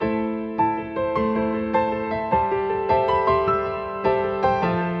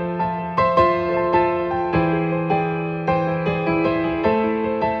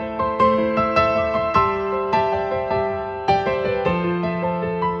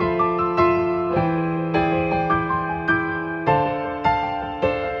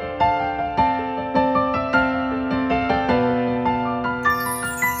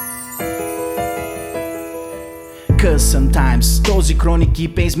times. Those chronic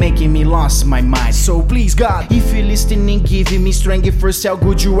pains making me lost my mind. So please God, if you listening, giving me strength for sell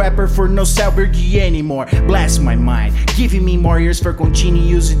good you rapper for no Salberg anymore. Bless my mind, giving me more years for continue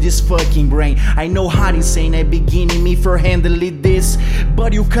using this fucking brain. I know how insane I beginning me for handling this,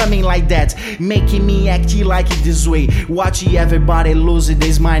 but you coming like that, making me act like it this way. Watching everybody lose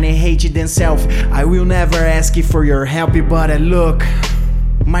this mind and hate themselves. I will never ask you for your help, but look.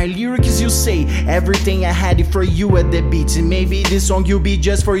 My lyrics, you say everything I had for you at the beat. Maybe this song will be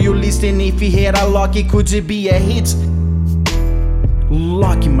just for you listening. If you hit a lock, it could be a hit.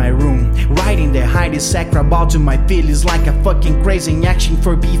 Lock in my room, writing the hardest sack about to my feelings like a fucking crazy action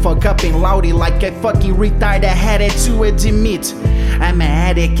for be fuck up and loudy like a fucking retard. I had it to admit. I'm a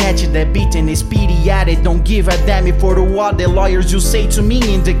addict, catch that beat and speedy at it. Don't give a damn for the what the lawyers you say to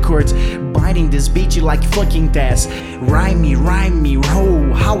me in the court. Biting this bitch like fucking test. Rhyme me,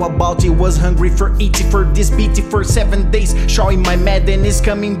 oh. How about it was hungry for eating for this beat for 7 days. Showing my madness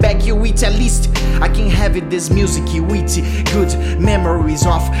coming back, you eat at least. I can have it this music, you eat good memories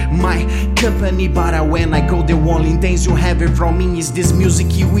of my company. But when I go, the only things you have it from me is this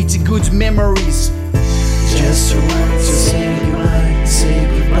music, you eat good memories. Just want to say goodbye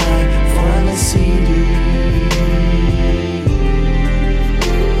for the city.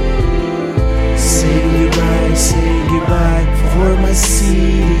 Say goodbye for my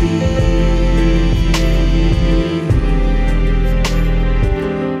city.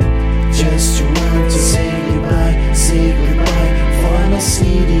 Just want to say goodbye for my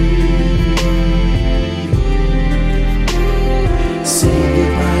city. Say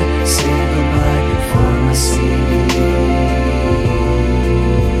goodbye for my city.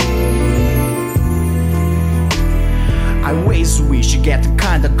 I always wish you get the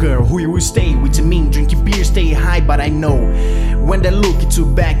kind of girl who will stay with me, drink beer, stay high, but I know when they look to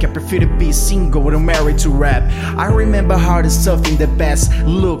back, I prefer to be single than married to rap. I remember hard stuff in the past,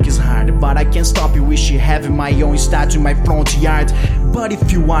 look is hard, but I can't stop you, wish you having my own statue in my front yard. But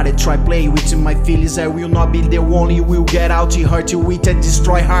if you wanna try play with my feelings, I will not be the only who will get out to hurt you with a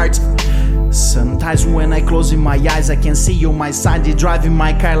destroy heart. Sometimes when I close my eyes, I can see you on my side, you driving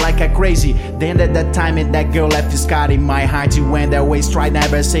my car like a crazy. Then at that time, and that girl left a scar in my heart. You went away, try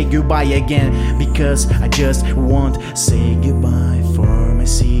never say goodbye again, because I just want say goodbye for my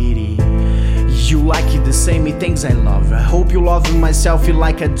city. You like it the same things I love. I hope you love myself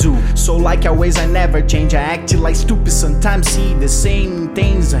like I do. So like always, I never change. I act like stupid sometimes. See the same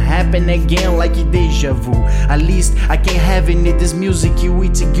things happen again like a deja vu. At least I can have in it this music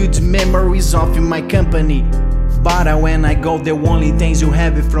with good memories of in my company. But when I go, the only things you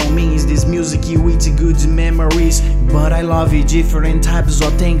have it from me is this music with good memories. But I love it different types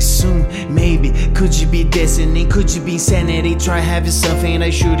of things soon. Maybe could you be destiny, could you be insanity? Try having something I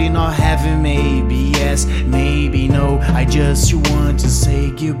should not have it. Maybe yes, maybe no. I just want to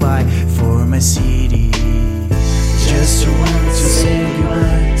say goodbye for my city. Just want to say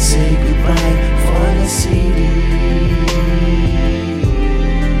goodbye for the city.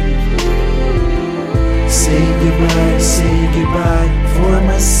 Say goodbye for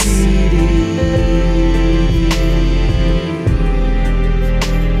my city.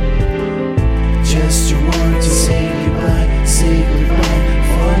 Just want to say goodbye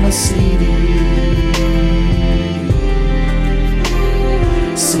for my city.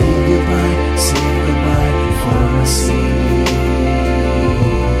 Say goodbye for my city.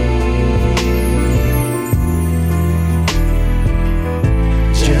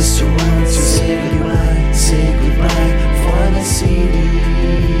 Just want to say goodbye for the city.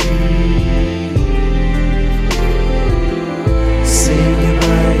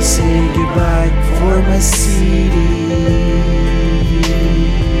 Say goodbye for my city.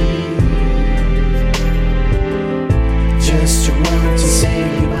 Just want to say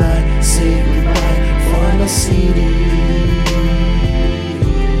goodbye for my city.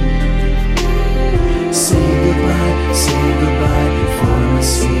 Say goodbye for my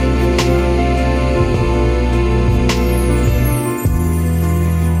city.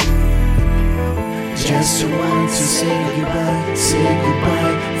 Just want to say goodbye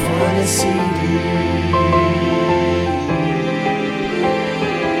for the city.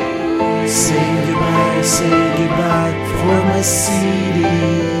 Say goodbye for my city.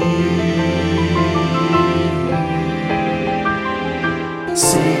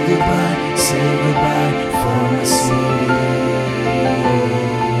 Say goodbye